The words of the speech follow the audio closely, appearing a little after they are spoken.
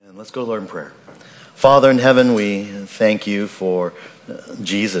And let's go to the Lord in prayer. Father in heaven, we thank you for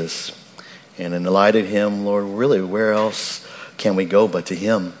Jesus. And in the light of him, Lord, really, where else can we go but to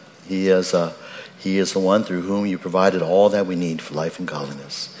him? He is the one through whom you provided all that we need for life and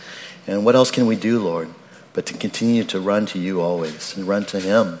godliness. And what else can we do, Lord, but to continue to run to you always and run to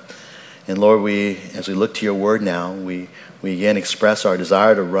him? And Lord, as we look to your word now, we again express our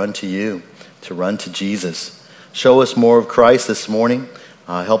desire to run to you, to run to Jesus. Show us more of Christ this morning.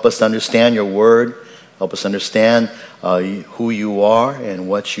 Help us to understand your word. Help us understand who you are and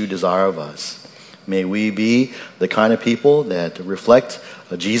what you desire of us. May we be the kind of people that reflect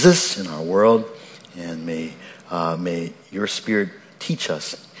Jesus in our world. And may your Spirit teach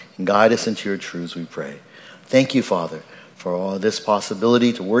us and guide us into your truths, we pray. Thank you, Father, for all this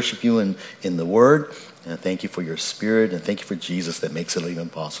possibility to worship you in the word. And thank you for your Spirit. And thank you for Jesus that makes it even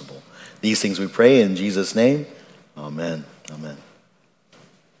possible. These things we pray in Jesus' name. Amen. Amen.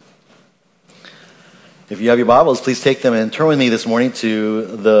 If you have your Bibles, please take them and turn with me this morning to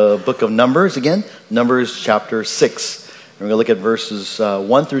the book of Numbers again, Numbers chapter 6. And we're going to look at verses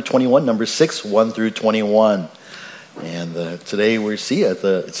 1 through 21, Numbers 6, 1 through 21. And today we see it's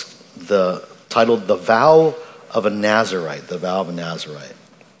the titled The Vow of a Nazirite, The Vow of a Nazirite.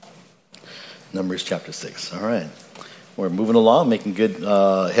 Numbers chapter 6. All right. We're moving along, making good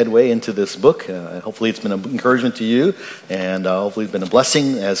headway into this book. Hopefully, it's been an encouragement to you, and hopefully, it's been a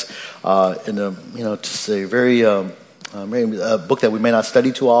blessing. As just a very book that we may not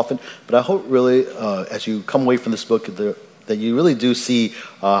study too often. But I hope really, as you come away from this book, that you really do see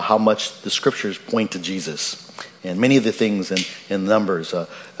how much the scriptures point to Jesus, and many of the things in Numbers that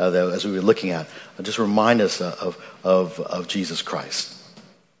as we were looking at just remind us of Jesus Christ.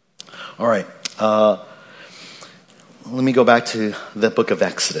 All right. Let me go back to the book of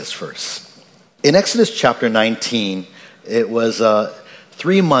Exodus first. In Exodus chapter 19, it was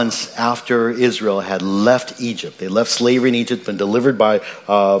 3 months after Israel had left Egypt. They left slavery in Egypt, been delivered by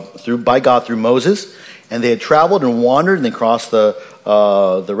God through Moses, and they had traveled and wandered, and they crossed the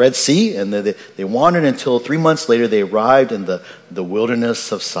Red Sea, and they wandered until 3 months later they arrived in the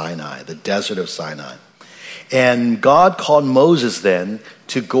wilderness of Sinai, the desert of Sinai. And God called Moses then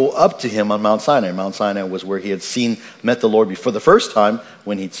to go up to him on Mount Sinai. Mount Sinai was where he had met the Lord for the first time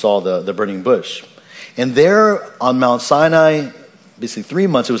when he saw the burning bush. And there on Mount Sinai, basically 3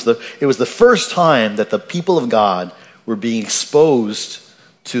 months, it was the first time that the people of God were being exposed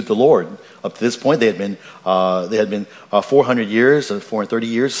to the Lord. Up to this point, they had been 400 years, 430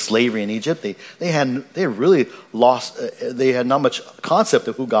 years slavery in Egypt. They had really lost. They had not much concept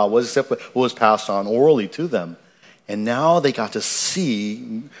of who God was, except what was passed on orally to them. And now they got to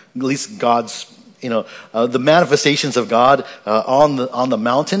see at least God's, the manifestations of God on the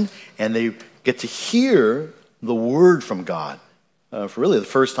mountain, and they get to hear the word from God for really the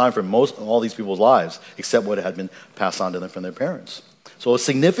first time for all these people's lives, except what had been passed on to them from their parents. So a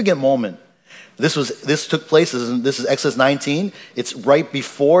significant moment. This took place, this is Exodus 19. It's right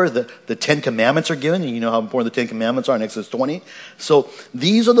before the Ten Commandments are given. And you know how important the Ten Commandments are in Exodus 20. So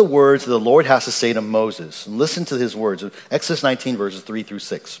these are the words that the Lord has to say to Moses. And listen to his words. Exodus 19, verses 3 through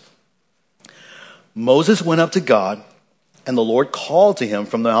 6. Moses went up to God, and the Lord called to him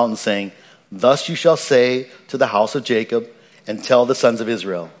from the mountain, saying, "Thus you shall say to the house of Jacob, and tell the sons of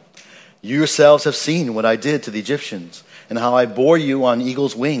Israel, you yourselves have seen what I did to the Egyptians, and how I bore you on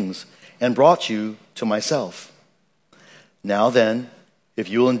eagle's wings, and brought you to myself. Now then, if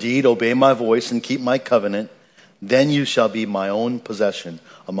you will indeed obey my voice and keep my covenant, then you shall be my own possession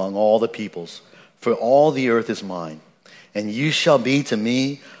among all the peoples, for all the earth is mine. And you shall be to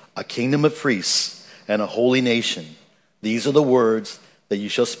me a kingdom of priests and a holy nation. These are the words that you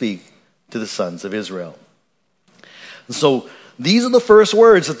shall speak to the sons of Israel." And so these are the first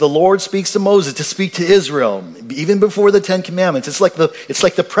words that the Lord speaks to Moses to speak to Israel, even before the Ten Commandments. It's like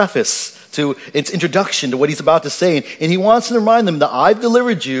the preface to its introduction to what he's about to say. And he wants to remind them that I've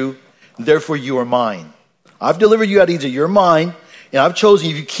delivered you, therefore you are mine. I've delivered you out of Egypt, you're mine, and I've chosen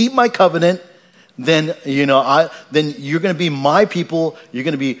you. If you keep my covenant, then then you're going to be my people. You're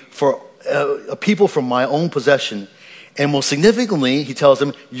going to be for a people from my own possession. And most significantly, he tells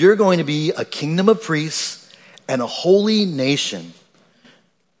them, you're going to be a kingdom of priests and a holy nation.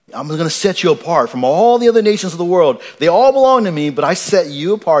 I'm going to set you apart from all the other nations of the world. They all belong to me, but I set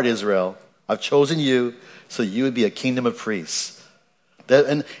you apart, Israel. I've chosen you so you would be a kingdom of priests.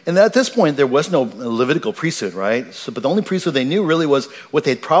 And at this point, there was no Levitical priesthood, right? But the only priesthood they knew really was what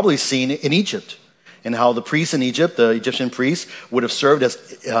they'd probably seen in Egypt, and how the priests in Egypt, the Egyptian priests, would have served as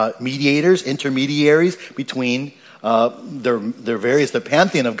mediators, intermediaries between their various, the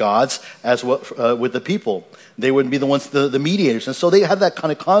pantheon of gods as well, with the people. They would be the ones, the mediators. And so they had that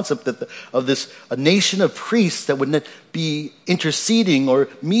kind of concept of this, a nation of priests that would be interceding or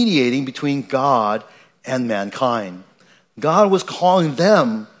mediating between God and mankind. God was calling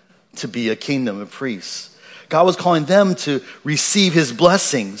them to be a kingdom of priests. God was calling them to receive his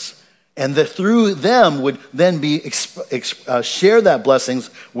blessings, and that through them would then be share that blessings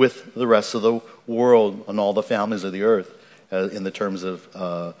with the rest of the world and all the families of the earth, in the terms of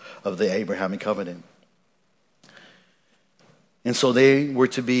the Abrahamic covenant. And so they were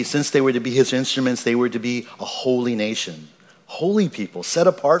to be, since they were to be his instruments, they were to be a holy nation, holy people, set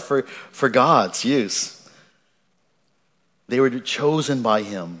apart for God's use. They were chosen by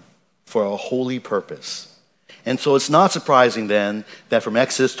him for a holy purpose. And so it's not surprising then that from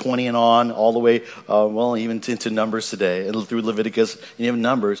Exodus 20 and on, all the way, even into Numbers today, and through Leviticus and even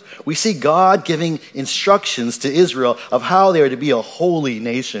Numbers, we see God giving instructions to Israel of how they are to be a holy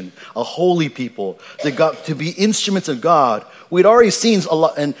nation, a holy people, to be instruments of God. We'd already seen a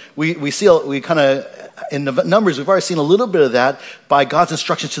lot, and in the Numbers, we've already seen a little bit of that by God's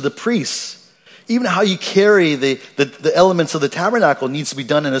instructions to the priests. Even how you carry the elements of the tabernacle needs to be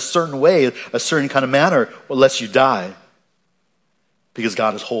done in a certain way, a certain kind of manner, or lest you die. Because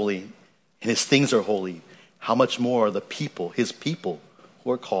God is holy, and his things are holy. How much more the people, his people,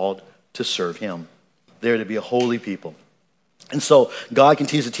 who are called to serve him. They're to be a holy people. And so God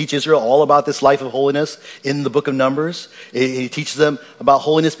continues to teach Israel all about this life of holiness in the book of Numbers. He teaches them about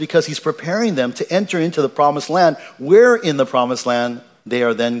holiness because he's preparing them to enter into the promised land. Where in the promised land they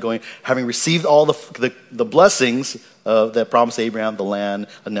are then going, having received all the blessings that promised Abraham, the land,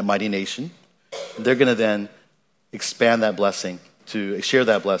 and that mighty nation, they're going to then expand that blessing, to share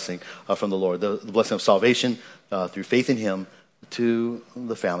that blessing from the Lord, the blessing of salvation through faith in him to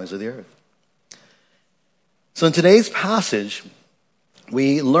the families of the earth. So in today's passage,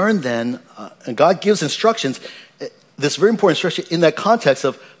 we learn then, and God gives instructions, this very important instruction in that context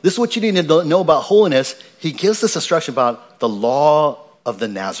of, this is what you need to know about holiness. He gives this instruction about the law of the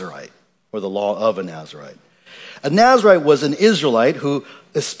Nazirite, or the law of a Nazirite. A Nazirite was an Israelite who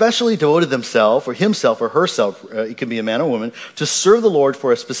especially devoted themselves, or himself or herself, it can be a man or woman, to serve the Lord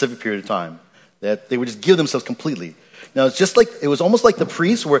for a specific period of time. That they would just give themselves completely. Now, it was almost like the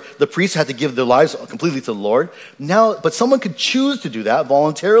priests, where the priests had to give their lives completely to the Lord. Now, but someone could choose to do that,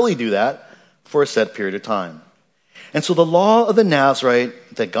 voluntarily do that, for a set period of time. And so the law of the Nazirite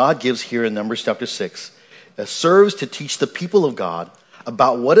that God gives here in Numbers chapter 6 serves to teach the people of God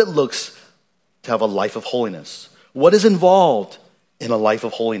about what it looks to have a life of holiness. What is involved in a life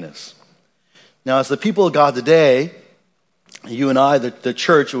of holiness? Now, as the people of God today, you and I, the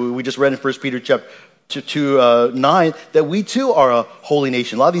church, we just read in 1 Peter chapter 2:9, that we too are a holy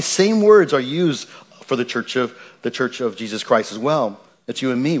nation. A lot of these same words are used for the church of Jesus Christ as well. That's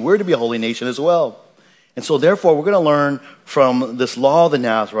you and me. We're to be a holy nation as well. And so therefore, we're going to learn from this law of the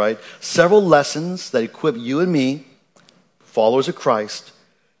Nazirite several lessons that equip you and me, followers of Christ,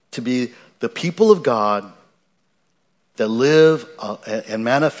 to be the people of God that live and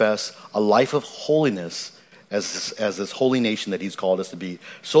manifest a life of holiness as this holy nation that he's called us to be,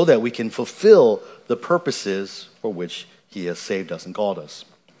 so that we can fulfill the purposes for which he has saved us and called us.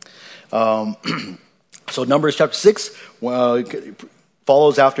 So Numbers chapter 6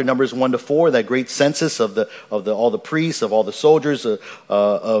 follows after Numbers 1-4, that great census of all the priests, of all the soldiers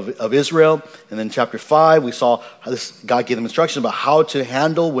of Israel. And then chapter 5, we saw how God gave them instructions about how to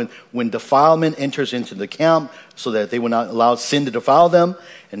handle when defilement enters into the camp, so that they would not allow sin to defile them.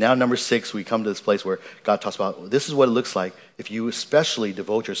 And now number 6, we come to this place where God talks about, this is what it looks like if you especially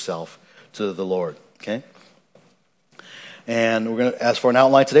devote yourself to the Lord. Okay? And we're going to, as for an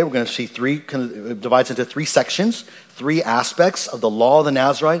outline today, we're going to see it divides into 3 sections, 3 aspects of the law of the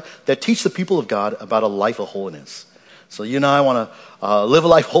Nazirite that teach the people of God about a life of holiness. So you and I want to live a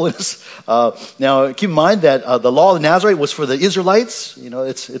life of holiness. Now, keep in mind that the law of the Nazirite was for the Israelites. You know,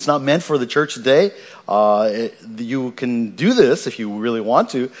 it's not meant for the church today. You can do this if you really want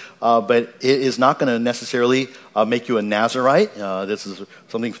to, but it is not going to necessarily make you a Nazirite. This is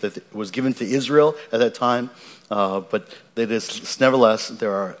something that was given to Israel at that time. But it is, nevertheless,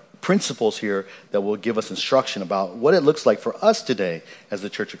 there are principles here that will give us instruction about what it looks like for us today as the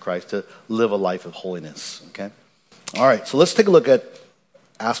Church of Christ to live a life of holiness. Okay? All right, so let's take a look at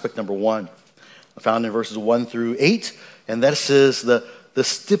aspect number 1, found in verses 1-8, and that is the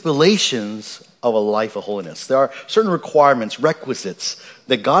stipulations of a life of holiness. There are certain requirements, requisites,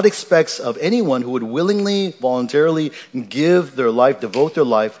 that God expects of anyone who would willingly, voluntarily give their life, devote their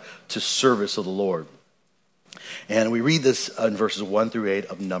life to service of the Lord. And we read this in verses 1-8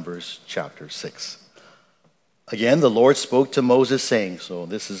 of Numbers chapter 6. Again, the Lord spoke to Moses, saying, so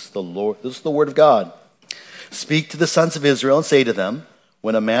this is the word of God. Speak to the sons of Israel and say to them,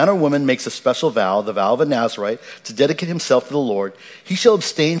 when a man or woman makes a special vow, the vow of a Nazarite, to dedicate himself to the Lord, he shall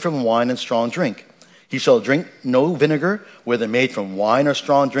abstain from wine and strong drink. He shall drink no vinegar, whether made from wine or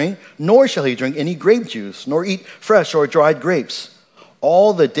strong drink, nor shall he drink any grape juice, nor eat fresh or dried grapes.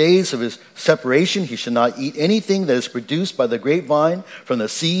 All the days of his separation he shall not eat anything that is produced by the grapevine, from the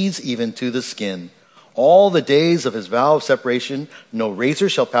seeds even to the skin. All the days of his vow of separation, no razor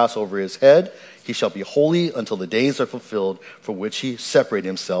shall pass over his head. He shall be holy until the days are fulfilled for which he separated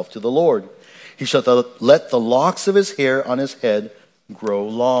himself to the Lord. He shall let the locks of his hair on his head grow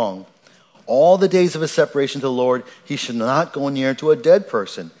long. All the days of his separation to the Lord, he shall not go near to a dead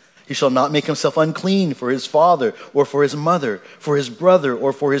person. He shall not make himself unclean for his father or for his mother, for his brother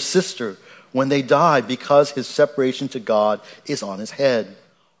or for his sister, when they die, because his separation to God is on his head.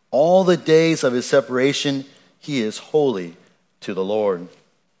 All the days of his separation, he is holy to the Lord.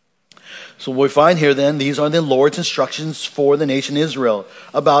 So what we find here then, these are the Lord's instructions for the nation Israel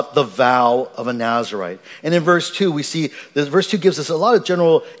about the vow of a Nazarite. And in verse 2, we see, this verse 2 gives us a lot of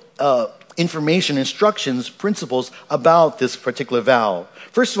general information, instructions, principles about this particular vow.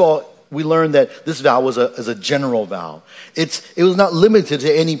 First of all, we learn that this vow was a general vow. It was not limited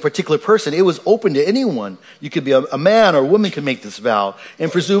to any particular person. It was open to anyone. You could be a man or a woman could make this vow.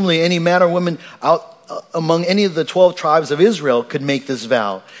 And presumably any man or woman out among any of the 12 tribes of Israel could make this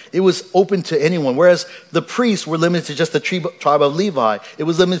vow. It was open to anyone. Whereas the priests were limited to just the tribe of Levi. It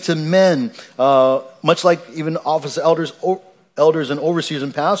was limited to men, much like even office elders and overseers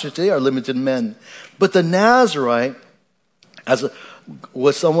and pastors today are limited to men. But the Nazarite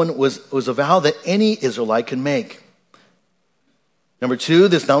was a vow that any Israelite can make. Number two,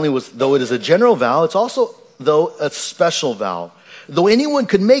 this not only was, though it is a general vow, it's also, though, a special vow. Though anyone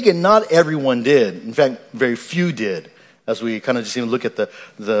could make it, not everyone did. In fact, very few did, as we kind of just even look at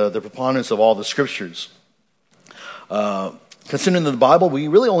the preponderance of all the scriptures. Considering the Bible, we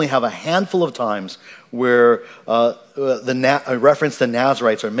really only have a handful of times where a reference to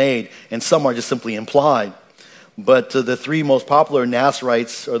Nazarites are made, and some are just simply implied. But the three most popular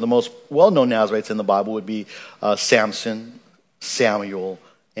Nazarites, or the most well-known Nazarites in the Bible, would be Samson, Samuel,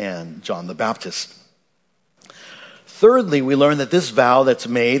 and John the Baptist. Thirdly, we learn that this vow that's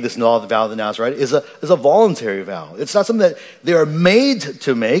made, this vow of the Nazarite, is a voluntary vow. It's not something that they are made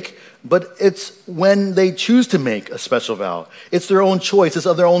to make, but it's when they choose to make a special vow. It's their own choice. It's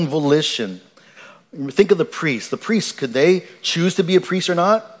of their own volition. Think of the priests. The priests, could they choose to be a priest or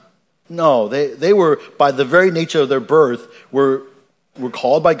not? No, they were, by the very nature of their birth, were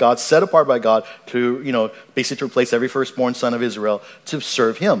called by God, set apart by God to, basically to replace every firstborn son of Israel to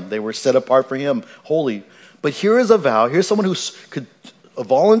serve him. They were set apart for him, holy. But here is a vow. Here's someone who could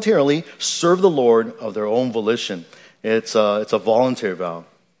voluntarily serve the Lord of their own volition. It's a voluntary vow.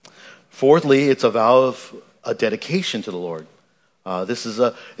 Fourthly, it's a vow of a dedication to the Lord.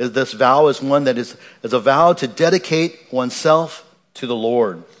 This vow is one that is a vow to dedicate oneself to the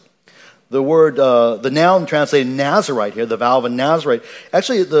Lord. The word, the noun translated Nazarite here, the vow of a Nazarite,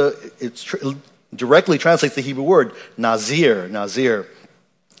 actually directly translates the Hebrew word Nazir.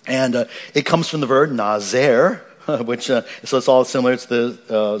 And it comes from the verb Nazer, which so it's all similar. It's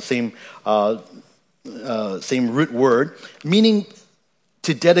the same root word, meaning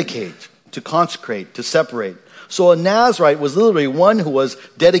to dedicate, to consecrate, to separate. So a Nazarite was literally one who was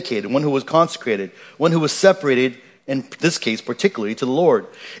dedicated, one who was consecrated, one who was separated, in this case particularly, to the Lord.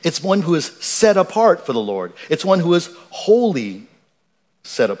 It's one who is set apart for the Lord. It's one who is wholly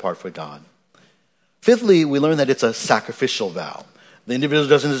set apart for God. Fifthly, we learn that it's a sacrificial vow. The individual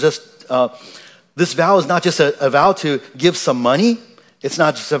doesn't just, this vow is not just a vow to give some money. It's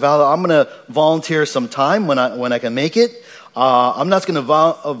not just a vow, I'm going to volunteer some time when I can make it. I'm not going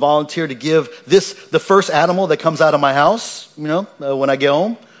to volunteer to give the first animal that comes out of my house, when I get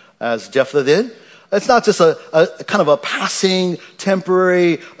home, as Jephthah did. It's not just a kind of a passing,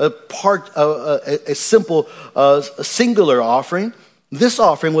 temporary, a simple, singular offering. This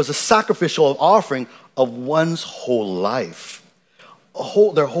offering was a sacrificial offering of one's whole life.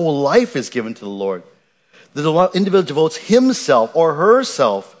 Their whole life is given to the Lord. The individual devotes himself or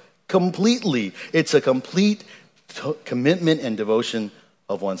herself completely. It's a complete commitment and devotion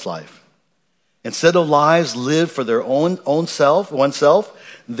of one's life. Instead of lives lived for their oneself,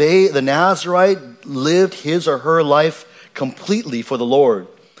 the Nazarite lived his or her life completely for the Lord.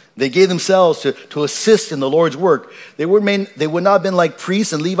 They gave themselves to assist in the Lord's work. They would not have been like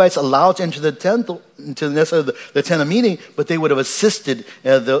priests and Levites allowed to enter the tent, into necessarily the tent of meeting, but they would have assisted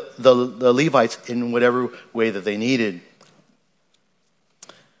the Levites in whatever way that they needed.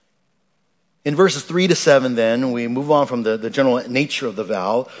 In verses 3 to 7, then, we move on from the general nature of the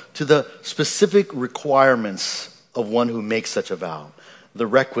vow to the specific requirements of one who makes such a vow, the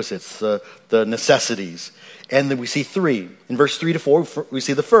requisites, the necessities. And then we see three. In verse 3 to 4, we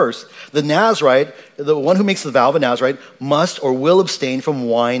see the first. The Nazirite, the one who makes the vow of a Nazirite, must or will abstain from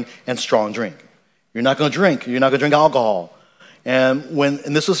wine and strong drink. You're not going to drink. You're not going to drink alcohol. And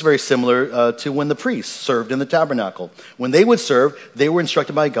this was very similar to when the priests served in the tabernacle. When they would serve, they were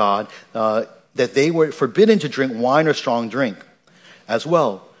instructed by God that they were forbidden to drink wine or strong drink as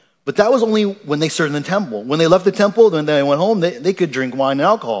well. But that was only when they served in the temple. When they left the temple, when they went home, they could drink wine and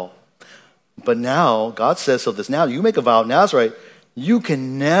alcohol. But now, God says of this now, you make a vow of Nazirite, you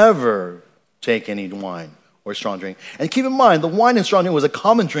can never take any wine or strong drink. And keep in mind, the wine and strong drink was a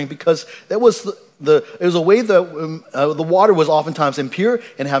common drink because that was it was a way that the water was oftentimes impure,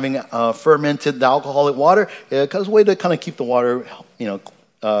 and having fermented the alcoholic water, it was a way to kind of keep the water,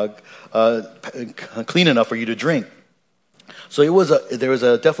 clean enough for you to drink. So there was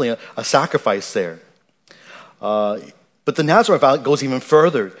definitely a sacrifice there. But the Nazirite vow goes even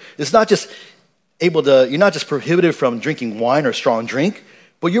further. It's not just you're not just prohibited from drinking wine or strong drink,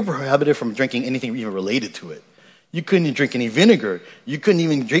 but you're prohibited from drinking anything even related to it. You couldn't even drink any vinegar. You couldn't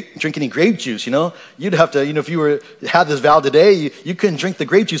even drink any grape juice, You'd have to, if you had this vow today, you couldn't drink the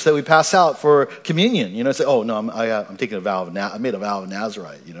grape juice that we pass out for communion. Say, oh, no, I'm taking a vow I made a vow of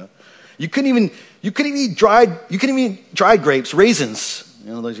Nazirite, You couldn't even eat dried grapes, raisins.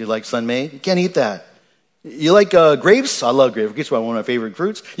 Those you like sun-made. You can't eat that. You like grapes? I love grapes. Grapes are one of my favorite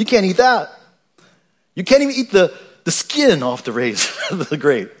fruits. You can't eat that. You can't even eat the skin off the the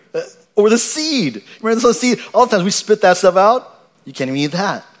grape. Or the seed. Remember the seed? All the times we spit that stuff out. You can't even eat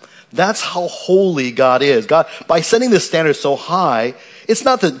that. That's how holy God is. God, by setting this standard so high, it's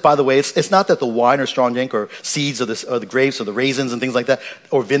not that, by the way, it's not that the wine or strong drink or seeds or the grapes or the raisins and things like that,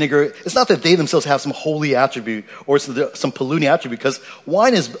 or vinegar, it's not that they themselves have some holy attribute or some polluting attribute, because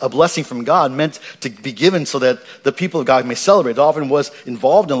wine is a blessing from God meant to be given so that the people of God may celebrate. It often was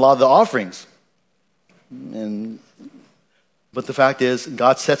involved in a lot of the offerings. But the fact is,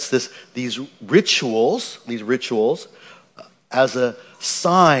 God sets these rituals as a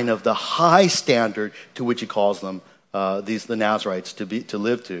sign of the high standard to which He calls them, the Nazirites, to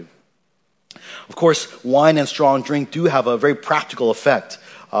live to. Of course, wine and strong drink do have a very practical effect.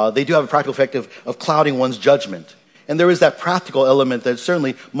 They do have a practical effect of clouding one's judgment. And there is that practical element that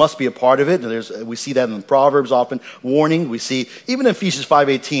certainly must be a part of it. We see that in Proverbs often, warning. We see, even in Ephesians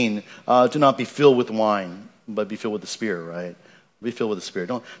 5:18, do not be filled with wine, but be filled with the Spirit, right? Be filled with the Spirit.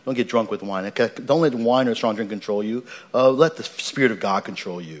 Don't get drunk with wine. Don't let wine or strong drink control you. Let the Spirit of God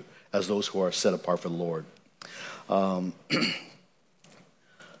control you as those who are set apart for the Lord. The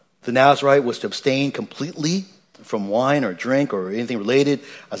Nazirite was to abstain completely from wine or drink or anything related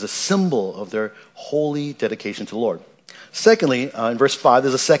as a symbol of their holy dedication to the Lord. Secondly, in verse 5,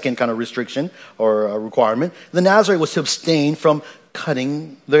 there's a second kind of restriction or a requirement. The Nazirite was to abstain from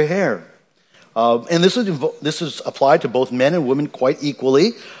cutting their hair. And this is applied to both men and women quite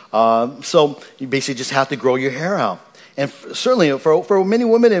equally. So you basically just have to grow your hair out. And certainly for many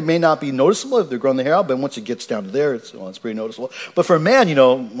women, it may not be noticeable if they're growing their hair out, but once it gets down to there, it's pretty noticeable. But for a man,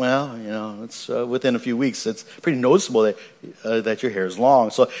 it's within a few weeks, it's pretty noticeable that your hair is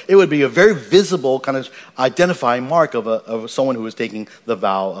long. So it would be a very visible kind of identifying mark of someone who is taking the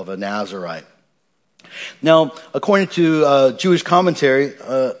vow of a Nazirite. Now, according to Jewish commentary,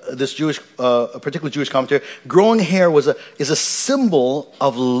 a particular Jewish commentary, growing hair is a symbol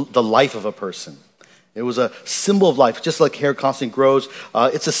of the life of a person. It was a symbol of life, just like hair constantly grows.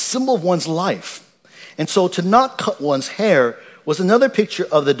 It's a symbol of one's life. And so to not cut one's hair was another picture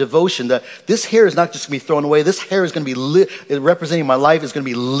of the devotion that this hair is not just going to be thrown away. This hair is going to be representing my life, is going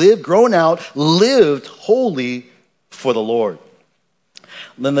to be grown out, lived wholly for the Lord.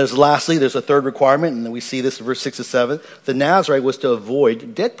 And then there's a third requirement, and then we see this in verse 6 to 7. The Nazirite was to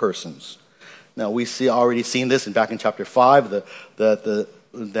avoid dead persons. Now, we already seen this back in chapter 5, that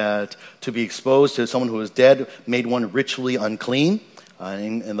to be exposed to someone who is dead made one ritually unclean.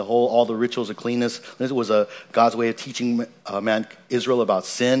 And all the rituals of cleanness, this was God's way of teaching Israel about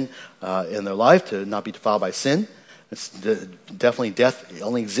sin in their life, to not be defiled by sin. It's definitely death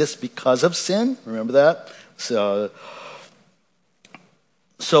only exists because of sin. Remember that? So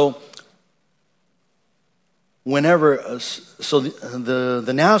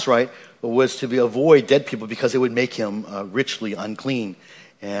the Nazirite was to avoid dead people because it would make him ritually unclean.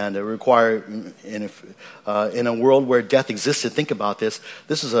 And it required, in a world where death existed, think about this.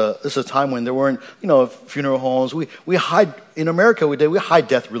 This is a time when there weren't, funeral homes. We hide in America. We hide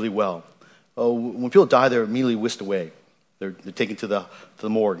death really well. When people die, they're immediately whisked away. They're taken to the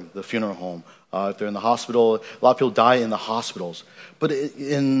morgue, the funeral home. If they're in the hospital, a lot of people die in the hospitals. But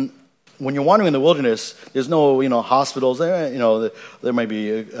when you're wandering in the wilderness, there's no, hospitals there. There might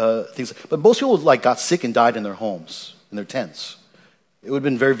be things. But most people got sick and died in their homes, in their tents. It would have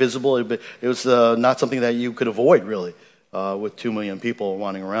been very visible. It was not something that you could avoid, really, with 2 million people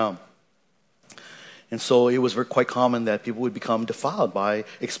wandering around. And so it was quite common that people would become defiled by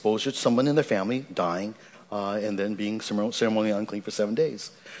exposure to someone in their family dying and then being ceremonially unclean for 7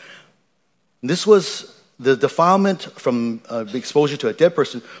 days. This was the defilement from the exposure to a dead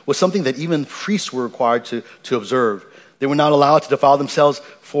person was something that even priests were required to observe. They were not allowed to defile themselves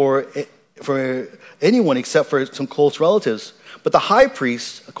for anyone except for some close relatives. But the high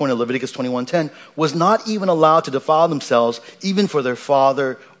priest, according to Leviticus 21:10, was not even allowed to defile themselves even for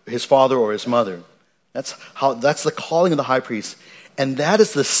his father or his mother. That's the calling of the high priest. And that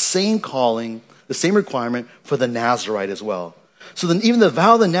is the same calling, the same requirement for the Nazirite as well. So then even the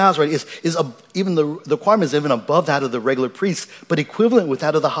vow of the Nazirite is even the requirement is even above that of the regular priest, but equivalent with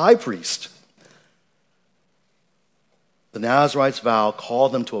that of the high priest. The Nazirite's vow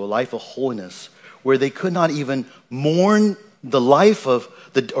called them to a life of holiness where they could not even mourn the life of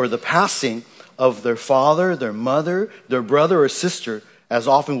the passing of their father, their mother, their brother or sister as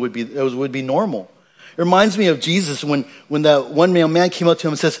often would be normal. It reminds me of Jesus when that one man came up to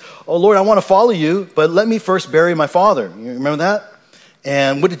him and says, "Oh Lord, I want to follow you, but let me first bury my father." You remember that?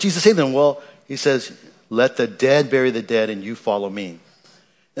 And what did Jesus say to them? Well, he says, "Let the dead bury the dead and you follow me."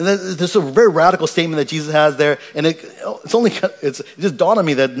 And there's a very radical statement that Jesus has there. And it just dawned on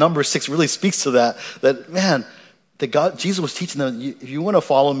me that number 6 really speaks to that. That man, Jesus was teaching them, if you want to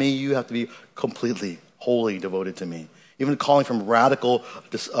follow me, you have to be completely, wholly devoted to me. Even calling from radical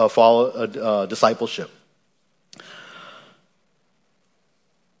discipleship.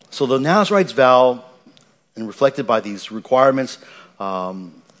 So the Nazirite's vow, and reflected by these requirements,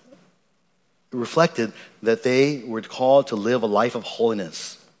 reflected that they were called to live a life of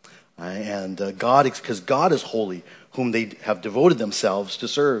holiness. And because God is holy, whom they have devoted themselves to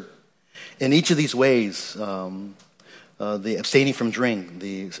serve. In each of these ways, the abstaining from drink,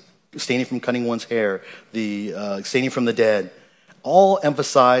 the abstaining from cutting one's hair, the abstaining from the dead, all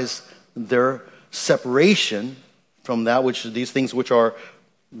emphasize their separation from these things which are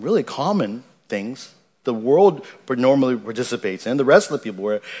really common things the world normally participates in, the rest of the people,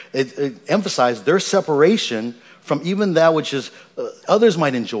 where it emphasized their separation from even that which is others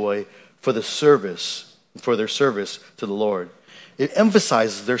might enjoy for their service to the Lord. It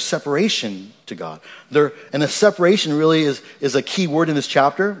emphasizes their separation to God. And the separation really is a key word in this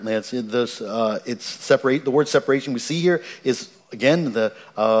chapter. It's separate. The word separation we see here is again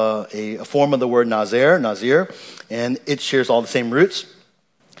a form of the word nazir, and it shares all the same roots.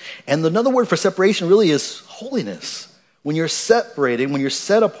 And another word for separation really is holiness. When you're separated, when you're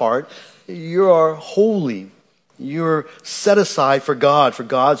set apart, you are holy. You're set aside for God, for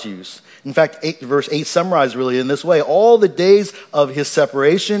God's use. In fact, verse 8 summarizes really in this way. All the days of his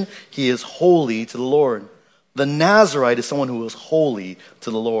separation, he is holy to the Lord. The Nazirite is someone who is holy to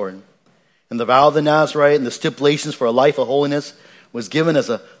the Lord. And the vow of the Nazirite and the stipulations for a life of holiness was given as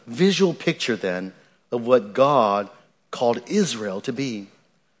a visual picture then of what God called Israel to be.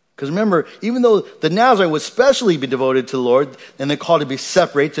 Because remember, even though the Nazirite would especially be devoted to the Lord, and they're called to be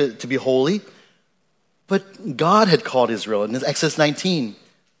separate, to be holy, but God had called Israel in Exodus 19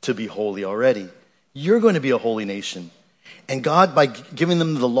 to be holy already. You're going to be a holy nation. And God, by giving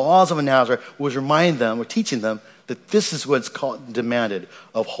them the laws of a Nazirite, was reminding them, or teaching them, that this is what's demanded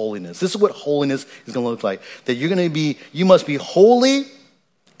of holiness. This is what holiness is going to look like. That you must be holy,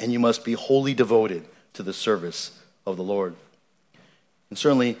 and you must be wholly devoted to the service of the Lord. And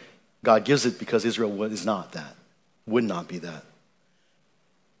certainly, God gives it because Israel is not that, would not be that.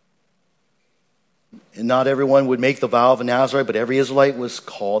 And not everyone would make the vow of a Nazirite, but every Israelite was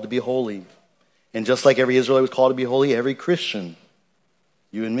called to be holy. And just like every Israelite was called to be holy, every Christian,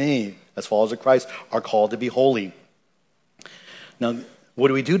 you and me, as followers of Christ, are called to be holy. Now, what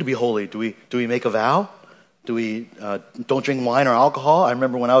do we do to be holy? Do we make a vow? Do we don't drink wine or alcohol? I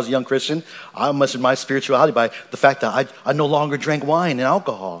remember when I was a young Christian, I measured my spirituality by the fact that I no longer drank wine and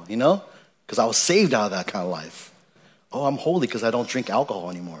alcohol, because I was saved out of that kind of life. Oh, I'm holy because I don't drink alcohol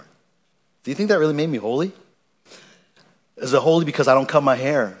anymore. Do you think that really made me holy? Is it holy because I don't cut my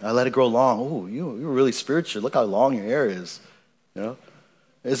hair? I let it grow long. Oh, you're really spiritual. Look how long your hair is.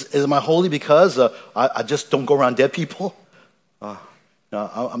 Am I holy because I just don't go around dead people? No,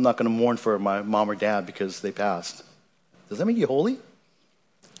 I'm not going to mourn for my mom or dad because they passed. Does that make you holy?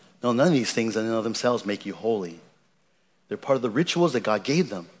 No, none of these things in and of themselves make you holy. They're part of the rituals that God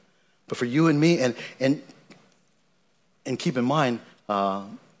gave them. But for you and me, and And keep in mind, our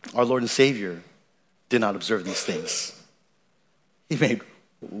Lord and Savior did not observe these things. He made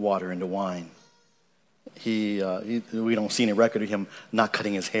water into wine. We don't see any record of him not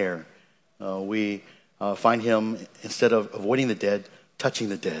cutting his hair. We find him, instead of avoiding the dead, touching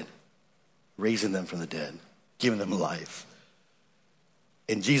the dead, raising them from the dead, giving them life.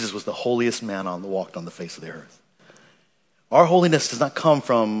 And Jesus was the holiest man walked on the face of the earth. Our holiness does not come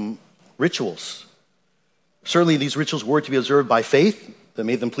from rituals. Certainly these rituals were to be observed by faith that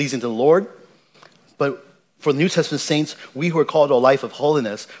made them pleasing to the Lord. But for the New Testament saints, we who are called to a life of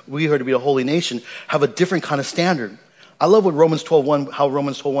holiness, we who are to be a holy nation, have a different kind of standard. I love what how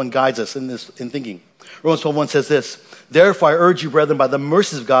Romans 12:1 guides us in thinking. Romans 12:1 says this: "Therefore I urge you, brethren, by the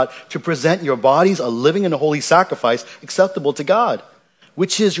mercies of God, to present your bodies a living and a holy sacrifice acceptable to God,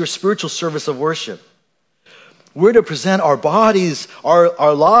 which is your spiritual service of worship." We're to present our bodies,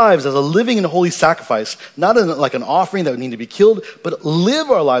 our lives as a living and holy sacrifice, not like an offering that would need to be killed, but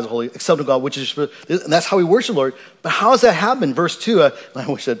live our lives holy, acceptable to God, which is, and that's how we worship the Lord. But how does that happen? Verse 2, I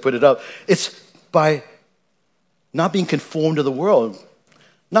wish I'd put it up. It's by not being conformed to the world,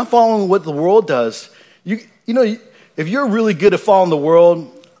 not following what the world does. You know, if you're really good at following the world,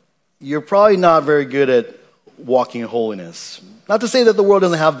 you're probably not very good at walking in holiness. Not to say that the world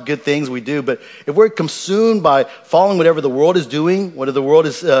doesn't have good things, we do, but if we're consumed by following whatever the world is doing, whatever the world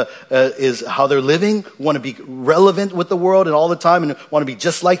is how they're living, want to be relevant with the world and all the time and want to be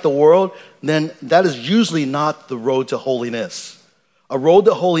just like the world, then that is usually not the road to holiness. A road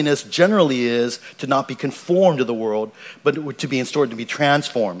to holiness generally is to not be conformed to the world, but to be instead to be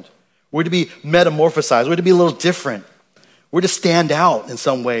transformed. We're to be metamorphosized. We're to be a little different. We're to stand out in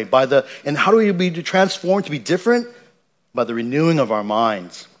some way and how do we be transformed to be different? By the renewing of our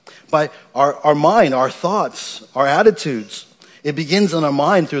minds, by our mind, our thoughts, our attitudes. It begins in our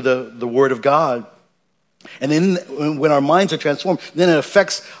mind through the Word of God. And then when our minds are transformed, then it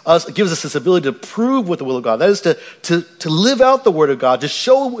affects us, it gives us this ability to prove with the will of God. That is to live out the Word of God, to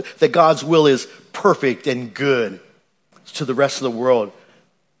show that God's will is perfect and good to the rest of the world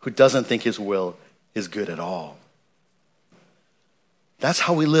who doesn't think His will is good at all. That's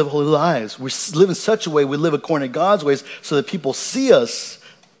how we live holy lives. We live in such a way, we live according to God's ways so that people see us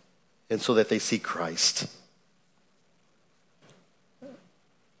and so that they see Christ.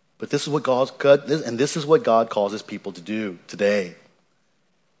 But this is what this is what God calls His people to do today.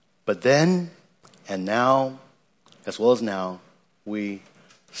 But then and now, as well as now, we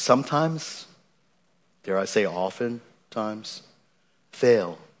sometimes, dare I say oftentimes,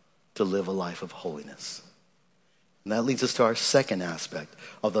 fail to live a life of holiness. And that leads us to our second aspect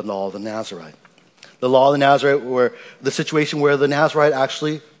of the law of the Nazirite. The law of the Nazirite, where the situation where the Nazirite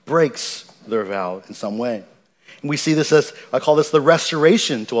actually breaks their vow in some way. And we see this as, I call this the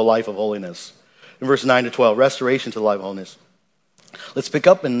restoration to a life of holiness. In verse 9 to 12, restoration to the life of holiness. Let's pick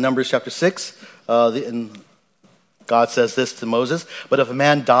up in Numbers chapter 6. And God says this to Moses: "But if a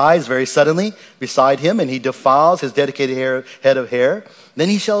man dies very suddenly beside him, and he defiles his dedicated head of hair, then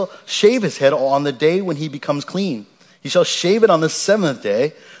he shall shave his head on the day when he becomes clean. He shall shave it on the 7th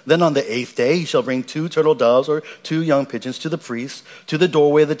day. Then on the 8th day he shall bring 2 turtle doves or 2 young pigeons to the priest, to the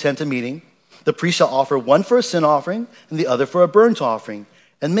doorway of the tent of meeting. The priest shall offer one for a sin offering and the other for a burnt offering,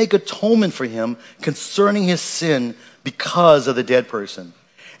 and make atonement for him concerning his sin because of the dead person.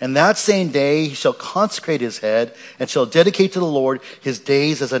 And that same day he shall consecrate his head and shall dedicate to the Lord his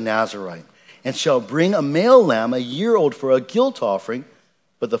days as a Nazirite, and shall bring a male lamb a year old for a guilt offering,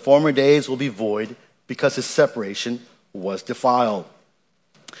 but the former days will be void because his separation was defiled."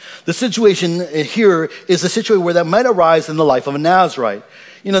 The situation here is a situation where that might arise in the life of a Nazirite.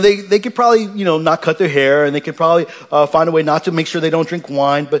 You know, they could probably, not cut their hair, and they could probably find a way not to make sure they don't drink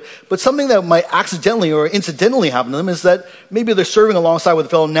wine. But something that might accidentally or incidentally happen to them is that maybe they're serving alongside with a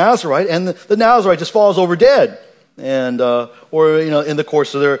fellow Nazirite, and the Nazirite just falls over dead, and in the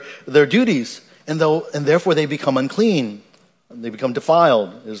course of their duties, and therefore they become unclean. They become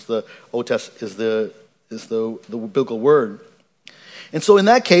defiled. Is the biblical word. And so in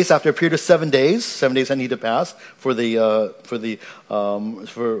that case, after a period of 7 days that need to pass for the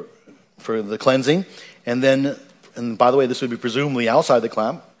cleansing, and by the way, this would be presumably outside the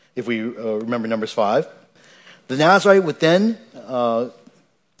camp, if we remember Numbers 5. The Nazirite would then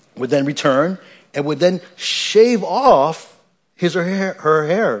return and would then shave off his or her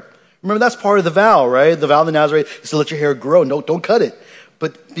hair. Remember, that's part of the vow, right? The vow of the Nazirite is to let your hair grow. No, don't cut it.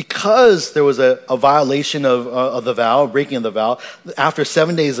 But because there was a violation of the vow, breaking of the vow, after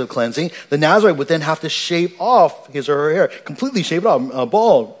 7 days of cleansing, the Nazirite would then have to shave off his or her hair, completely shave it off,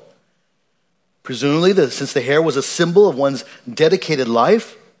 bald. Presumably, since the hair was a symbol of one's dedicated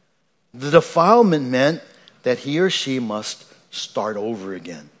life, the defilement meant that he or she must start over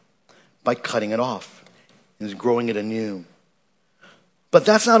again by cutting it off and growing it anew. But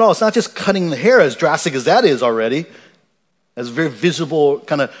that's not all. It's not just cutting the hair, as drastic as that is already, as a very visible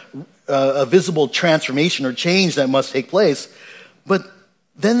kind of a visible transformation or change that must take place. But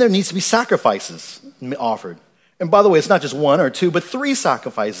then there needs to be sacrifices offered. And by the way, it's not just one or two, but 3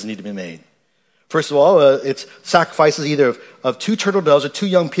 sacrifices need to be made. First of all, it's sacrifices either of 2 turtle doves or 2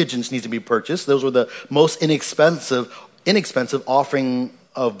 young pigeons need to be purchased. Those were the most inexpensive offering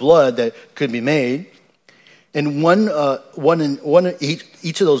of blood that could be made. And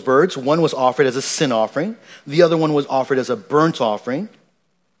each of those birds, one was offered as a sin offering. The other one was offered as a burnt offering.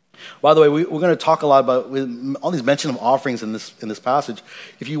 By the way, we're going to talk a lot about all these mention of offerings in this passage.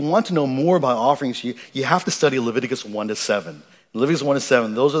 If you want to know more about offerings, you have to study Leviticus 1-7. Leviticus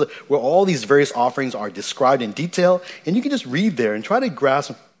 1-7, those are where all these various offerings are described in detail, and you can just read there and try to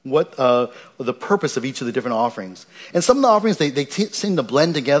grasp what the purpose of each of the different offerings. And some of the offerings, they seem to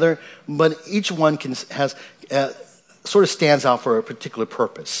blend together, but each one has sort of stands out for a particular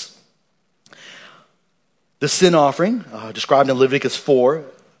purpose. The sin offering, described in Leviticus 4,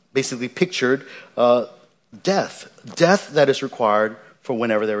 basically pictured death that is required for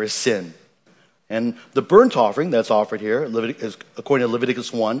whenever there is sin. And the burnt offering that's offered here, according to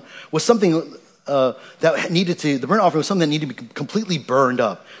Leviticus 1, was something the burnt offering was something that needed to be completely burned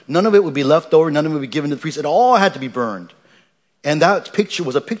up. None of it would be left over, none of it would be given to the priest. It all had to be burned. And that picture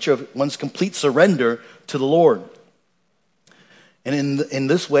was a picture of one's complete surrender to the Lord. And in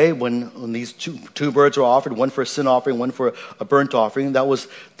this way, when these two birds were offered, one for a sin offering, one for a burnt offering, that was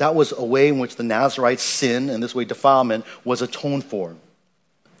a way in which the Nazarite's sin, and this way defilement, was atoned for.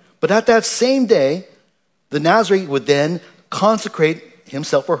 But at that same day, the Nazarite would then consecrate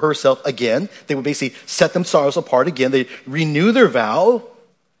himself or herself again. They would basically set themselves apart again. They'd renew their vow,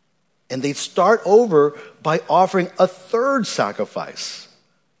 and they'd start over by offering a 3rd sacrifice,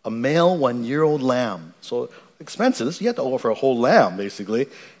 a male 1-year-old lamb. So expensive. You have to offer a whole lamb, basically,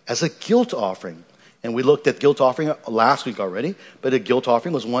 as a guilt offering. And we looked at guilt offering last week already, but a guilt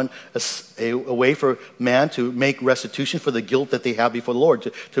offering was a way for man to make restitution for the guilt that they have before the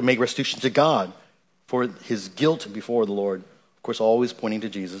Lord, to make restitution to God for his guilt before the Lord. Of course, always pointing to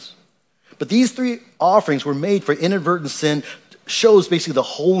Jesus. But these 3 offerings were made for inadvertent sin, shows basically the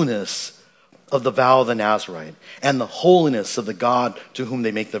holiness of the vow of the Nazarite and the holiness of the God to whom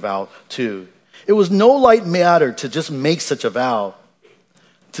they make the vow to. It was no light matter to just make such a vow.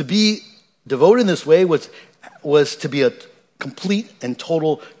 To be devoted in this way was to be a complete and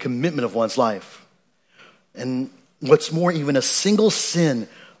total commitment of one's life. And what's more, even a single sin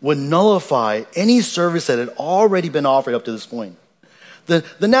would nullify any service that had already been offered up to this point. The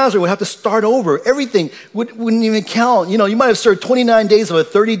Nazarite would have to start over. Everything wouldn't even count. You might have served 29 days of a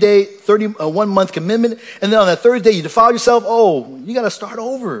 1-month commitment, and then on that 3rd day you defiled yourself. Oh, you got to start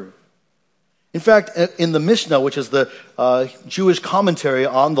over. In fact, in the Mishnah, which is the Jewish commentary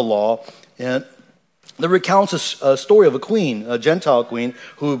on the law, and that recounts a story of a queen, a Gentile queen,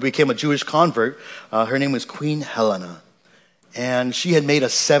 who became a Jewish convert. Her name was Queen Helena. And she had made a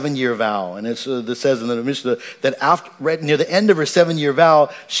 7-year vow. And it says in the Mishnah that right near the end of her 7-year vow,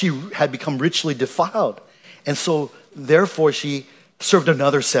 she had become ritually defiled. And so, therefore, she served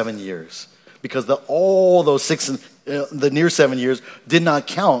another 7 years. Because all those the near 7 years did not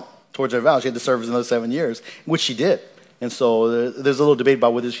count towards her vow. She had to serve another 7 years, which she did. And so there's a little debate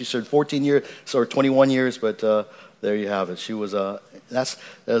about whether she served 14 years or 21 years, but there you have it. She was that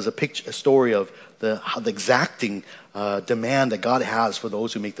was a story of how the exacting demand that God has for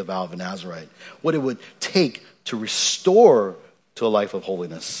those who make the vow of a Nazarite. What it would take to restore to a life of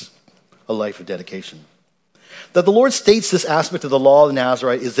holiness, a life of dedication. That the Lord states this aspect of the law of the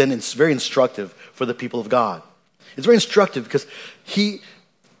Nazarite is then very instructive for the people of God. It's very instructive because He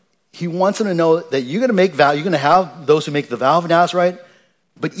wants them to know that you're going to make vow. You're going to have those who make the vow of Nazarite,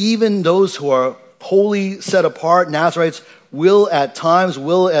 but even those who are holy, set apart Nazarites will at times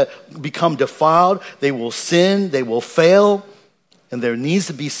become defiled. They will sin. They will fail, and there needs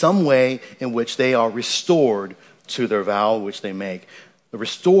to be some way in which they are restored to their vow which they make,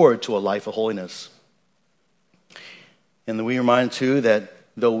 restored to a life of holiness. And we remind too that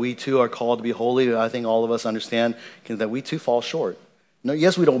though we too are called to be holy, I think all of us understand that we too fall short. No,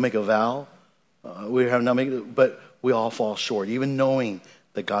 yes, we don't make a vow, but we all fall short, even knowing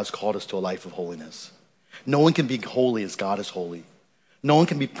that God's called us to a life of holiness. No one can be holy as God is holy. No one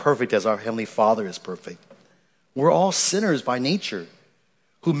can be perfect as our Heavenly Father is perfect. We're all sinners by nature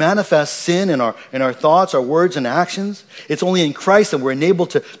who manifest sin in our thoughts, our words, and actions. It's only in Christ that we're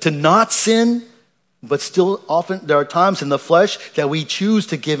enabled to not sin, but still often there are times in the flesh that we choose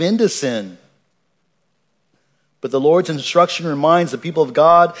to give in to sin. But the Lord's instruction reminds the people of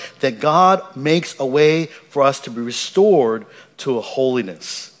God that God makes a way for us to be restored to a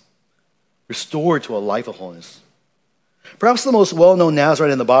holiness, restored to a life of holiness. Perhaps the most well-known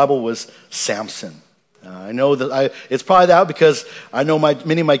Nazarite in the Bible was Samson. I know that it's probably that because I know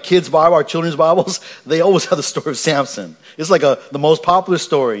many of my kids' Bible, our children's Bibles, they always have the story of Samson. It's like the most popular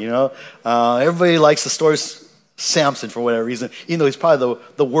story, you know. Everybody likes the story of Samson for whatever reason, even though he's probably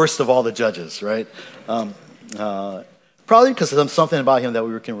the worst of all the judges, right? Probably because there's something about him that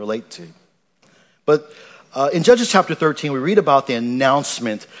we can relate to. But in Judges chapter 13, we read about the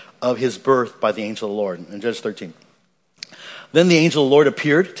announcement of his birth by the angel of the Lord in Judges 13. Then the angel of the Lord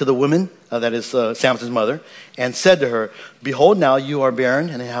appeared to the woman, that is Samson's mother, and said to her, "Behold, now you are barren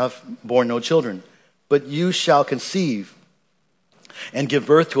and have borne no children, but you shall conceive and give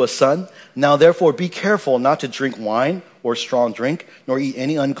birth to a son. Now therefore be careful not to drink wine or strong drink, nor eat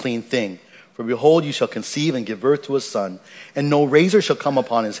any unclean thing. For behold, you shall conceive and give birth to a son, and no razor shall come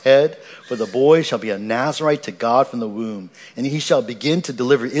upon his head, for the boy shall be a Nazarite to God from the womb, and he shall begin to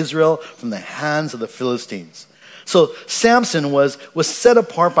deliver Israel from the hands of the Philistines." So Samson was set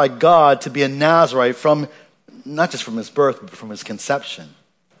apart by God to be a Nazarite from, not just from his birth, but from his conception.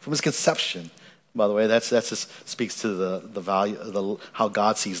 From his conception. By the way, that just speaks to the value, how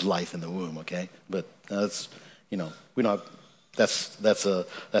God sees life in the womb, okay? But that's, you know, that's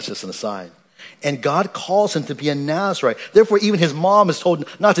just an aside. And God calls him to be a Nazarite. Therefore, even his mom is told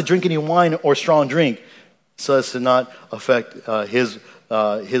not to drink any wine or strong drink so as to not affect his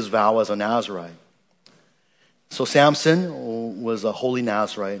vow as a Nazarite. So Samson was a holy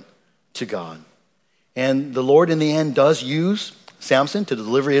Nazarite to God. And the Lord in the end does use Samson to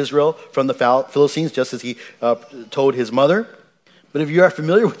deliver Israel from the Philistines, just as he told his mother. But if you are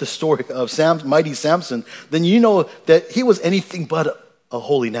familiar with the story of mighty Samson, then you know that he was anything but a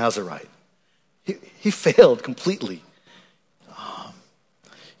holy Nazarite. He failed completely.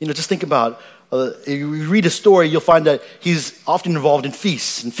 Just think about, if you read his story, you'll find that he's often involved in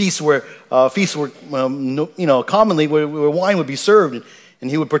feasts. And feasts were commonly where wine would be served, and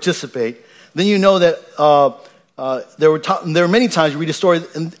he would participate. Then you know that there were many times you read his story,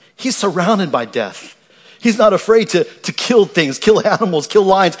 and he's surrounded by death. He's not afraid to kill things, kill animals, kill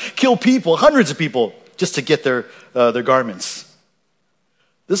lions, kill people, hundreds of people, just to get their garments.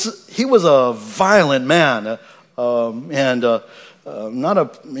 He was a violent man, and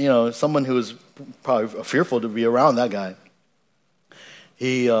not someone who was probably fearful to be around that guy.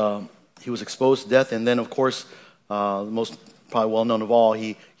 He was exposed to death, and then of course, the most probably well known of all,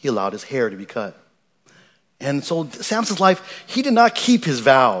 he allowed his hair to be cut. And so Samson's life, he did not keep his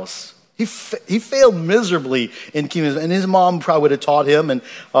vows. He failed miserably in keeping his, and his mom probably would have taught him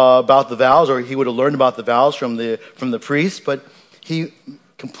about the vows, or he would have learned about the vows from the priest, but he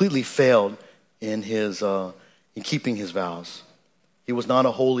completely failed in keeping his vows. He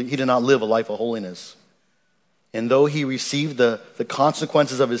did not live a life of holiness. And though he received the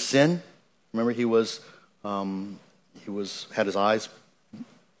consequences of his sin, remember he had his eyes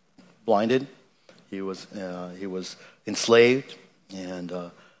blinded, he was enslaved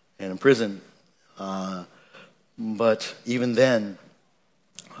and in prison. But even then,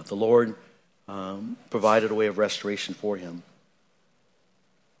 the Lord provided a way of restoration for him.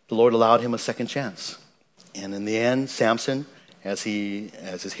 The Lord allowed him a second chance. And in the end, Samson, as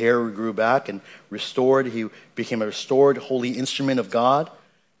his hair grew back and restored, he became a restored holy instrument of God.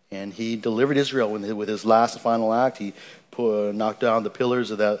 And he delivered Israel with his last and final act. He knocked down the pillars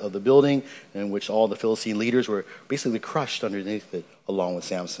of the building in which all the Philistine leaders were basically crushed underneath it, along with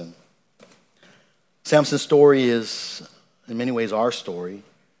Samson. Samson's story is, in many ways, our story.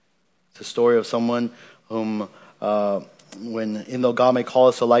 It's a story of someone whom, even though God may call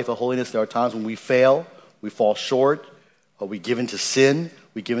us to a life of holiness, there are times when we fail, we fall short, or we give into sin,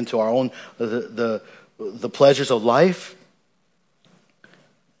 we give into our own the pleasures of life,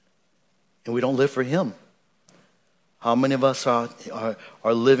 and we don't live for Him. How many of us are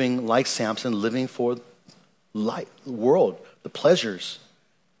living like Samson, living for life, the world, the pleasures?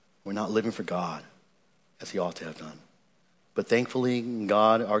 We're not living for God as He ought to have done. But thankfully,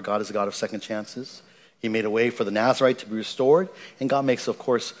 our God is a God of second chances. He made a way for the Nazarite to be restored, and God makes, of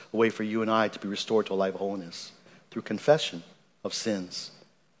course, a way for you and I to be restored to a life of holiness through confession of sins.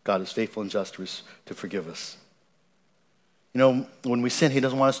 God is faithful and just to forgive us. When we sin, He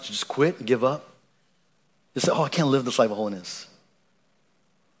doesn't want us to just quit and give up. Just say, I can't live this life of holiness.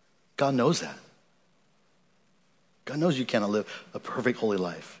 God knows that. God knows you cannot live a perfect, holy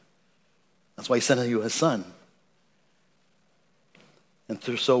life. That's why He sent you His Son. And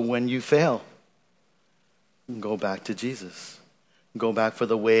so when you fail, go back to Jesus. Go back for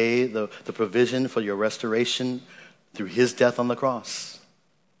the way, the provision for your restoration through his death on the cross.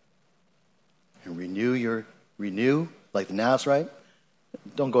 And renew like the Nazarite.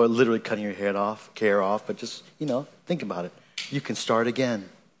 Don't go literally cutting your hair off, but just, think about it. You can start again,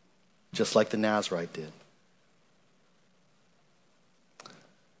 just like the Nazarite did.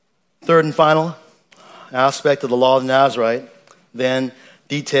 Third and final aspect of the law of the Nazarite then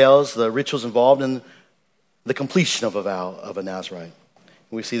details the rituals involved in the completion of a vow of a Nazarite.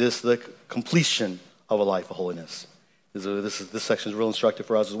 We see this, the completion of a life of holiness. This section is real instructive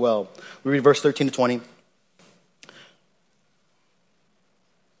for us as well. We read verse 13 to 20.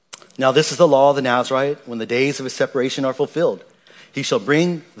 Now this is the law of the Nazarite when the days of his separation are fulfilled. He shall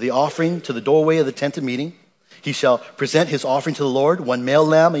bring the offering to the doorway of the tent of meeting. He shall present his offering to the Lord, one male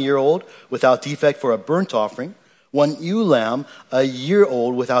lamb a year old without defect for a burnt offering, one ewe lamb a year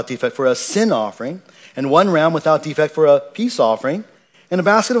old without defect for a sin offering, and one ram without defect for a peace offering, and a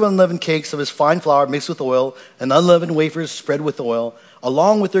basket of unleavened cakes of his fine flour mixed with oil, and unleavened wafers spread with oil,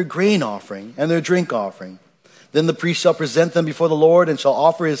 along with their grain offering and their drink offering. Then the priest shall present them before the Lord and shall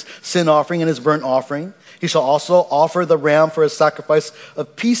offer his sin offering and his burnt offering. He shall also offer the ram for a sacrifice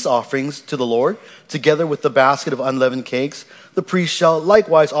of peace offerings to the Lord, together with the basket of unleavened cakes. The priest shall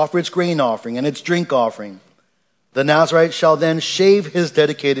likewise offer its grain offering and its drink offering. The Nazarite shall then shave his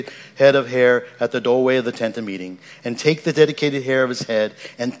dedicated head of hair at the doorway of the tent of meeting, and take the dedicated hair of his head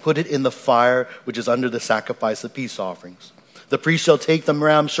and put it in the fire which is under the sacrifice of peace offerings. The priest shall take the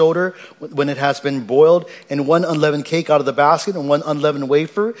ram's shoulder when it has been boiled, and one unleavened cake out of the basket, and one unleavened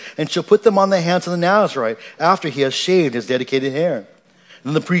wafer, and shall put them on the hands of the Nazarite after he has shaved his dedicated hair.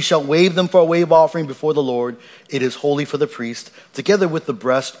 Then the priest shall wave them for a wave offering before the Lord. It is holy for the priest, together with the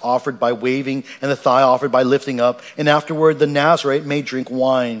breast offered by waving and the thigh offered by lifting up. And afterward the Nazarite may drink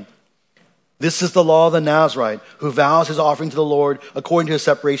wine. This is the law of the Nazarite, who vows his offering to the Lord according to his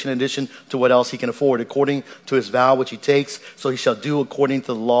separation, in addition to what else he can afford, according to his vow which he takes, so he shall do according to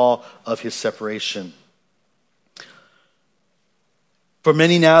the law of his separation. For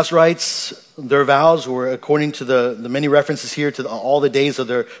many Nazarites, their vows were, according to the many references here to all the days of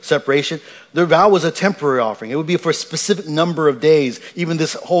their separation, their vow was a temporary offering. It would be for a specific number of days. Even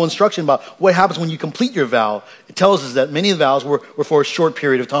this whole instruction about what happens when you complete your vow, it tells us that many of the vows were for a short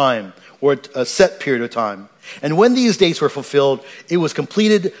period of time, or a set period of time. And when these dates were fulfilled, it was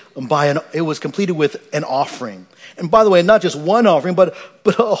completed with an offering. And by the way, not just one offering, but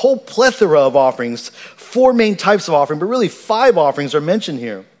a whole plethora of offerings. 4 main types of offering, but really 5 offerings are mentioned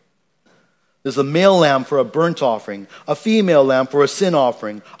here. There's a male lamb for a burnt offering, a female lamb for a sin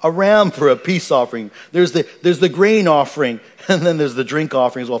offering, a ram for a peace offering. There's the grain offering, and then there's the drink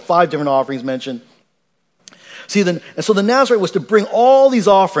offering as well. 5 different offerings mentioned. See, so the Nazarite was to bring all these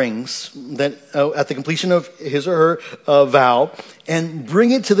offerings that at the completion of his or her vow, and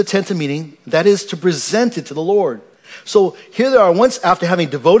bring it to the tent of meeting. That is, to present it to the Lord. So here they are, once after having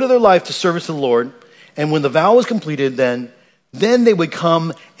devoted their life to service to the Lord, and when the vow was completed, then they would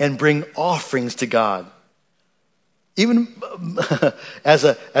come and bring offerings to God, even as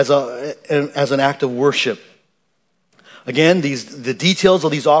an act of worship. Again, the details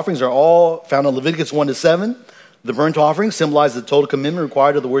of these offerings are all found in Leviticus 1-7. The burnt offering symbolized the total commitment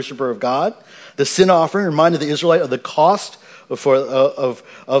required of the worshiper of God. The sin offering reminded the Israelite of the cost of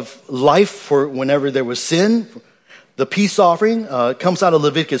life for whenever there was sin. The peace offering comes out of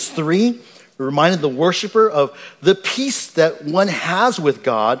Leviticus 3. It reminded the worshiper of the peace that one has with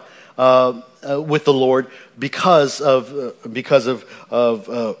God, with the Lord, because of the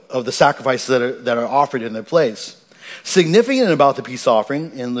sacrifices that are offered in their place. Significant about the peace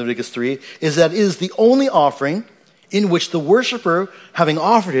offering in Leviticus 3 is that it is the only offering in which the worshiper, having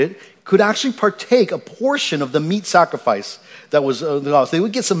offered it, could actually partake a portion of the meat sacrifice that was they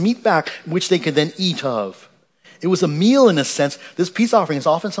would get some meat back, which they could then eat of. It was a meal in a sense. This peace offering is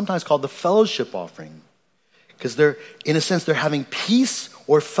often sometimes called the fellowship offering, because they're having peace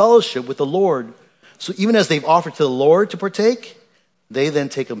or fellowship with the Lord. So even as they've offered to the Lord to partake, they then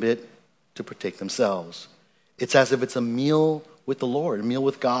take a bit to partake themselves. It's as if it's a meal with the Lord, a meal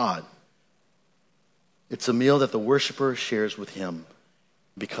with God. It's a meal that the worshiper shares with him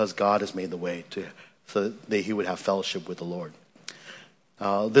because God has made the way so that he would have fellowship with the Lord.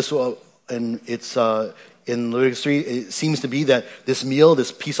 In Leviticus 3, it seems to be that this meal,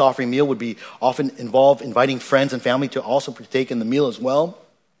 this peace offering meal, would be often involve inviting friends and family to also partake in the meal as well.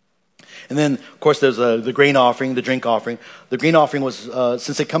 And then, of course, there's the grain offering, the drink offering. The grain offering was,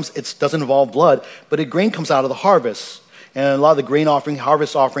 since it doesn't involve blood, but grain comes out of the harvest. And a lot of the grain offering,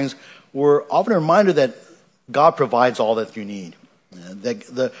 harvest offerings were often a reminder that God provides all that you need.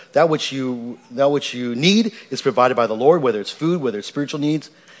 That which you need is provided by the Lord, whether it's food, whether it's spiritual needs.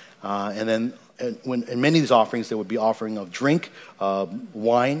 And then in many of these offerings, there would be offering of drink.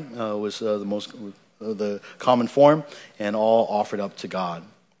 Wine was the common form, and all offered up to God.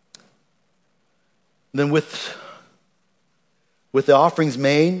 Then with the offerings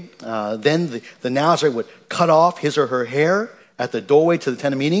made, then the Nazarite would cut off his or her hair at the doorway to the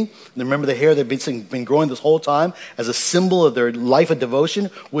tent of meeting. And remember, the hair that had been growing this whole time as a symbol of their life of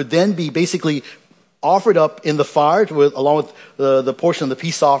devotion would then be basically offered up in the fire along with the portion of the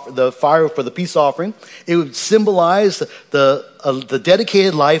peace the fire for the peace offering. It would symbolize the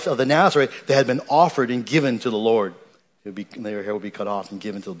dedicated life of the Nazarite that had been offered and given to the Lord. Their hair would be cut off and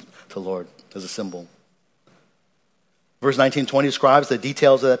given to the Lord as a symbol. Verse 19-20 describes the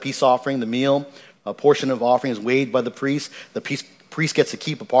details of that peace offering, the meal. A portion of offering is weighed by the priest. The priest gets to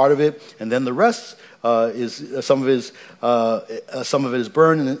keep a part of it, and then the rest is some of it is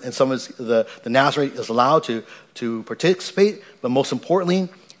burned, and some of the Nazarite is allowed to participate. But most importantly,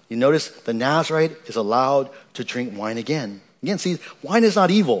 you notice the Nazarite is allowed to drink wine again. Again, see, wine is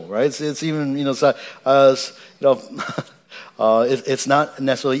not evil, right? It's even it's not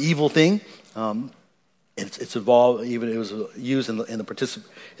necessarily an evil thing. It's involved. Even it was used in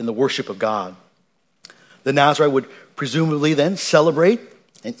the worship of God. The Nazarite would presumably then celebrate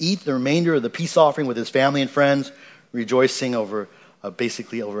and eat the remainder of the peace offering with his family and friends, rejoicing over a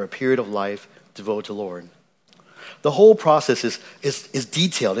period of life devoted to the Lord. The whole process is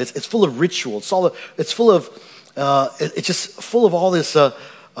detailed. It's full of ritual. It's full of all this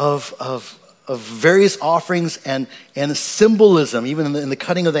of various offerings and symbolism, even in the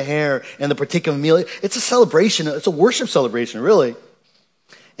cutting of the hair and the particular meal. It's a celebration. It's a worship celebration, really.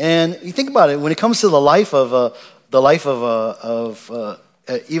 And you think about it, when it comes to the life of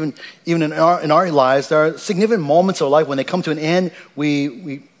even in our lives, there are significant moments of life when they come to an end.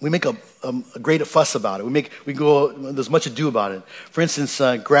 We make a great fuss about it. There's much ado about it. For instance,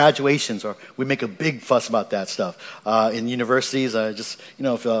 graduations, or we make a big fuss about that stuff. In universities, I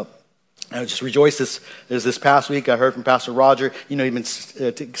just rejoiced this past week. I heard from Pastor Roger. He'd been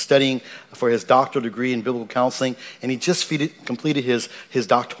studying for his doctoral degree in biblical counseling, and he just completed his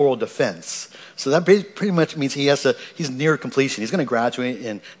doctoral defense. So that pretty much means he's near completion. He's going to graduate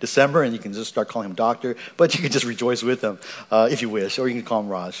in December, and you can just start calling him doctor. But you can just rejoice with him if you wish, or you can call him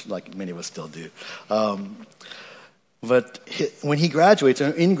Raj, like many of us still do. But when he graduates,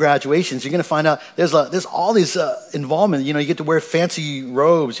 in graduations, you're going to find out there's all these involvement. You get to wear fancy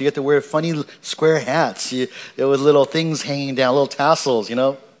robes. You get to wear funny square hats with little things hanging down, little tassels.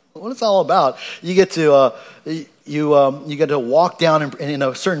 What it's all about. You get to you get to walk down in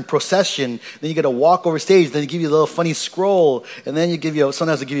a certain procession. Then you get to walk over stage. Then they give you a little funny scroll, and then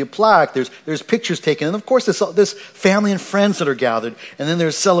sometimes they give you a plaque. There's pictures taken, and of course there's family and friends that are gathered. And then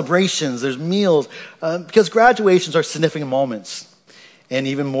there's celebrations. There's meals because graduations are significant moments, and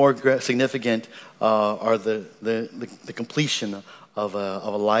even more significant are the completion of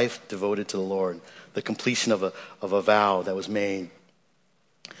a life devoted to the Lord, the completion of a vow that was made.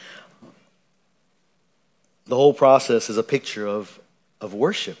 The whole process is a picture of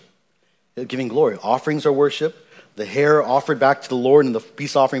worship, giving glory. Offerings are worship. The hair offered back to the Lord in the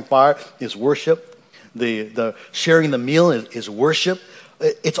peace offering fire is worship. The sharing the meal is worship.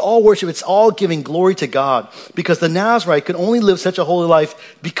 It's all worship. It's all giving glory to God, because the Nazarite could only live such a holy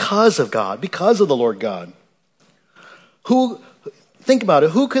life because of God, because of the Lord God. Think about it.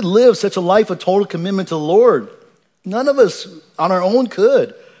 Who could live such a life of total commitment to the Lord? None of us on our own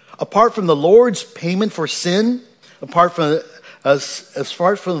could. Apart from the Lord's payment for sin, apart from as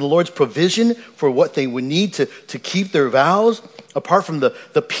far from the Lord's provision for what they would need to keep their vows, apart from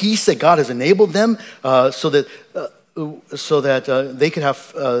the peace that God has enabled them so that they could have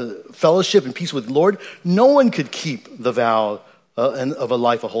fellowship and peace with the Lord, no one could keep the vow of a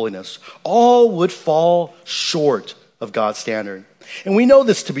life of holiness. All would fall short of God's standard. And we know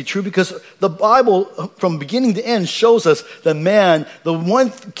this to be true because the Bible, from beginning to end, shows us that man, the one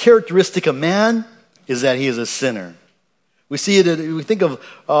characteristic of man is that he is a sinner. We see it, we think of,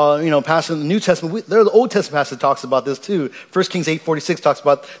 passage in the New Testament. The Old Testament passage talks about this too. 1 Kings 8:46 talks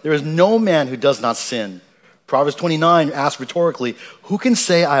about there is no man who does not sin. Proverbs 29 asks rhetorically, who can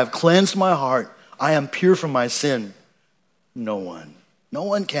say, I have cleansed my heart, I am pure from my sin? No one. No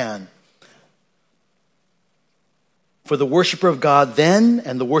one can. For the worshiper of God then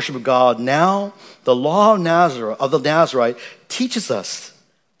and the worship of God now, the law of the Nazarite teaches us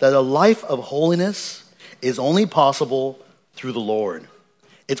that a life of holiness is only possible through the Lord.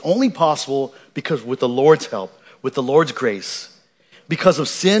 It's only possible because with the Lord's help, with the Lord's grace. Because of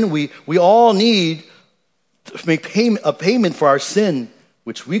sin, we all need to make a payment for our sin,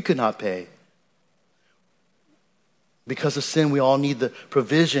 which we could not pay. Because of sin, we all need the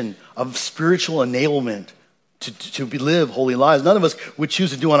provision of spiritual enablement to live holy lives. None of us would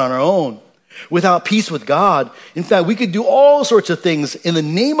choose to do it on our own. Without peace with God, in fact, we could do all sorts of things in the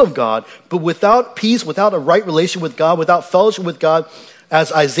name of God, but without peace, without a right relation with God, without fellowship with God,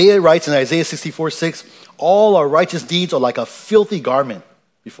 as Isaiah writes in Isaiah 64:6, all our righteous deeds are like a filthy garment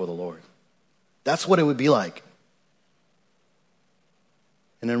before the Lord. That's what it would be like.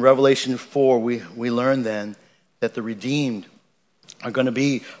 And in Revelation 4, we learn then that the redeemed are going to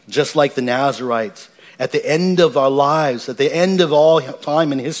be just like the Nazarites. At the end of our lives, at the end of all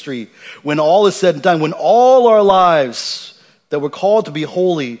time in history, when all is said and done, when all our lives that we're called to be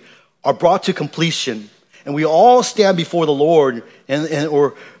holy are brought to completion, and we all stand before the Lord,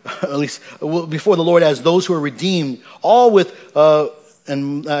 or at least before the Lord as those who are redeemed, all with,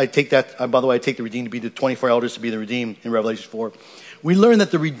 and I take that, by the way, I take the redeemed to be the 24 elders to be the redeemed in Revelation 4. We learn that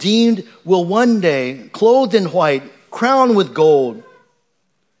the redeemed will one day, clothed in white, crowned with gold,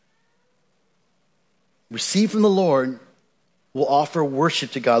 receive from the Lord, will offer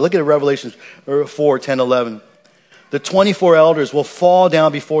worship to God. Look at Revelation 4, 10, 11. The 24 elders will fall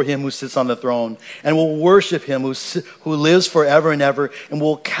down before him who sits on the throne and will worship him who lives forever and ever, and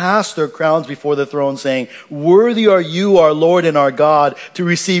will cast their crowns before the throne, saying, "Worthy are you, our Lord and our God, to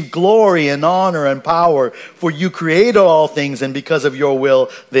receive glory and honor and power, for you created all things, and because of your will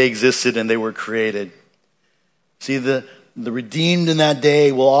they existed and they were created." See, the redeemed in that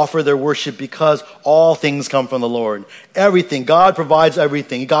day will offer their worship because all things come from the Lord. Everything. God provides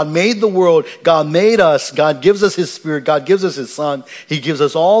everything. God made the world. God made us. God gives us his Spirit. God gives us his Son. He gives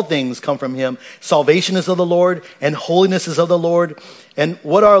us all things come from him. Salvation is of the Lord and holiness is of the Lord. And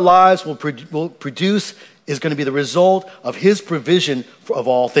what our lives will produce is going to be the result of his provision of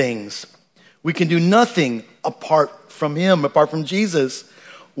all things. We can do nothing apart from him, apart from Jesus.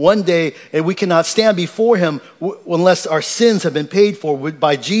 One day, and we cannot stand before him unless our sins have been paid for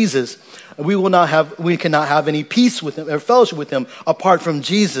by Jesus. We cannot have any peace with him or fellowship with him apart from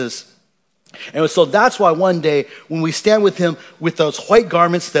Jesus. And so that's why one day when we stand with him with those white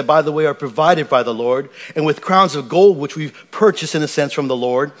garments that, by the way, are provided by the Lord, and with crowns of gold, which we've purchased in a sense from the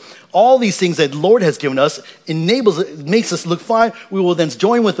Lord, all these things that the Lord has given us makes us look fine. We will then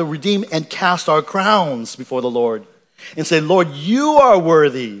join with the redeemed and cast our crowns before the Lord and say, "Lord, you are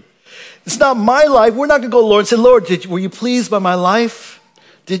worthy. It's not my life." We're not going to go to the Lord and say, "Lord, were you pleased by my life?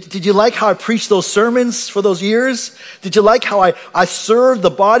 Did you like how I preached those sermons for those years? Did you like how I served the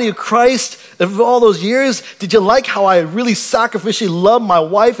body of Christ for all those years? Did you like how I really sacrificially loved my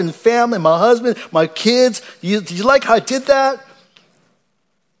wife and family, my husband, my kids? Did you like how I did that?"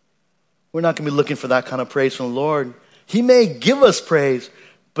 We're not going to be looking for that kind of praise from the Lord. He may give us praise,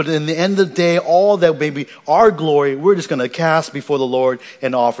 but in the end of the day, all that may be our glory, we're just going to cast before the Lord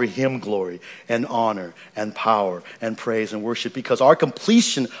and offer him glory and honor and power and praise and worship, because our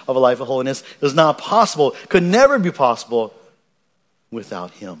completion of a life of holiness is not possible, could never be possible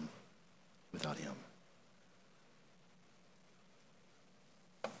without him. Without him.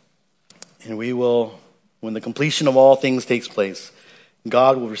 And we will, when the completion of all things takes place,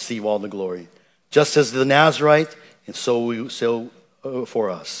 God will receive all the glory. Just as the Nazarite, and so for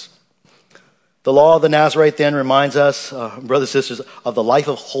us. The law of the Nazarite then reminds us, brothers and sisters, of the life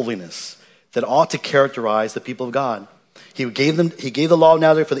of holiness that ought to characterize the people of God. He gave the law of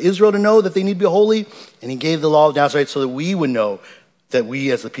Nazarite for Israel to know that they need to be holy, and he gave the law of Nazarite so that we would know that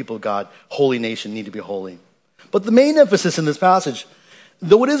we as the people of God, holy nation, need to be holy. But the main emphasis in this passage,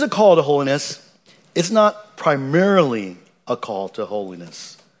 though it is a call to holiness, it's not primarily a call to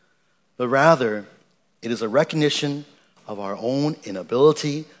holiness, but rather it is a recognition of our own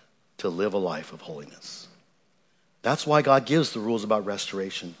inability to live a life of holiness. That's why God gives the rules about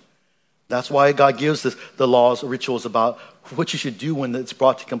restoration. That's why God gives the laws, rituals about what you should do when it's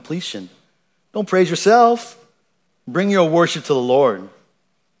brought to completion. Don't praise yourself. Bring your worship to the Lord.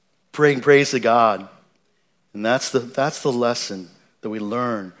 Praying praise to God. And that's the lesson that we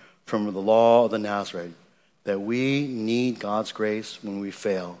learn from the law of the Nazarite, that we need God's grace when we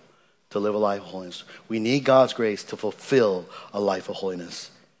fail to live a life of holiness. We need God's grace to fulfill a life of holiness.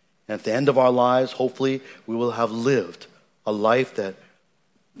 And at the end of our lives, hopefully, we will have lived a life that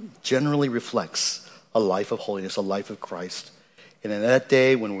generally reflects a life of holiness, a life of Christ. And in that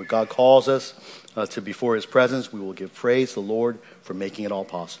day, when God calls us to before his presence, we will give praise to the Lord for making it all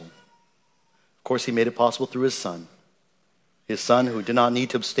possible. Of course, he made it possible through his Son. His Son, who did not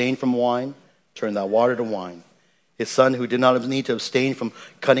need to abstain from wine, turned that water to wine. His Son, who did not need to abstain from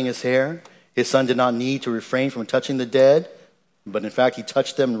cutting his hair. His Son did not need to refrain from touching the dead, but in fact, he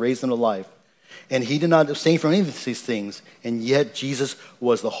touched them and raised them to life. And he did not abstain from any of these things, and yet Jesus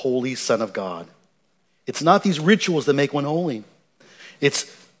was the holy Son of God. It's not these rituals that make one holy.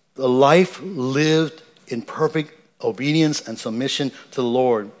 It's the life lived in perfect obedience and submission to the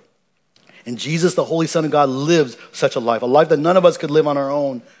Lord. And Jesus, the Holy Son of God, lived such a life that none of us could live on our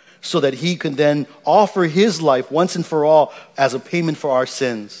own, so that he could then offer his life once and for all as a payment for our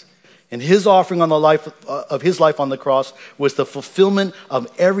sins. And his offering on the life of his life on the cross was the fulfillment of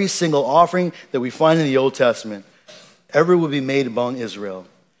every single offering that we find in the Old Testament. Ever would be made among Israel.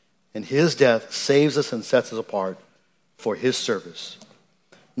 And his death saves us and sets us apart for his service.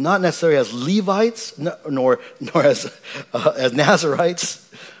 Not necessarily as Levites, nor as Nazarites,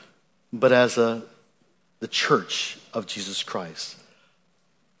 but as the church of Jesus Christ.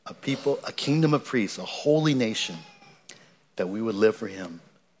 A people, a kingdom of priests, a holy nation, that we would live for him.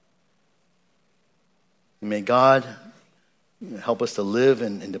 And may God help us to live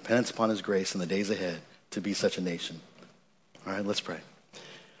in dependence upon his grace in the days ahead to be such a nation. All right, let's pray.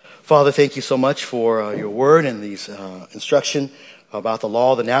 Father, thank you so much for your word and these instruction about the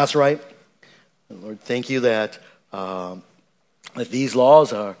law of the Nazarite. Lord, thank you that these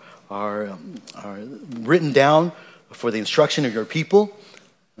laws are written down for the instruction of your people,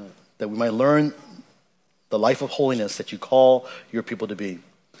 that we might learn the life of holiness that you call your people to be.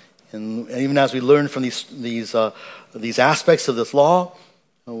 And even as we learn from these aspects of this law,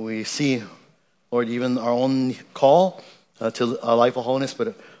 we see, Lord, even our own call to a life of holiness,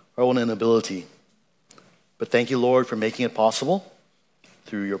 but our own inability. But thank you, Lord, for making it possible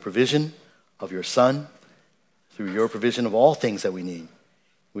through your provision of your Son, through your provision of all things that we need.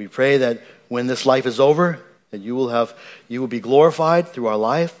 We pray that when this life is over, that you will be glorified through our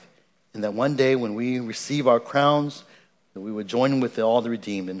life, and that one day when we receive our crowns, that we would join with all the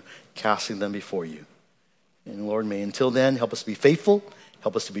redeemed in casting them before you. And Lord, may until then, help us to be faithful,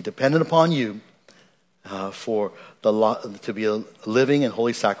 help us to be dependent upon you to be a living and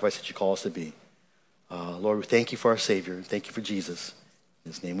holy sacrifice that you call us to be. Lord, we thank you for our Savior. Thank you for Jesus.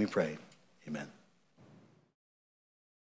 In his name we pray. Amen.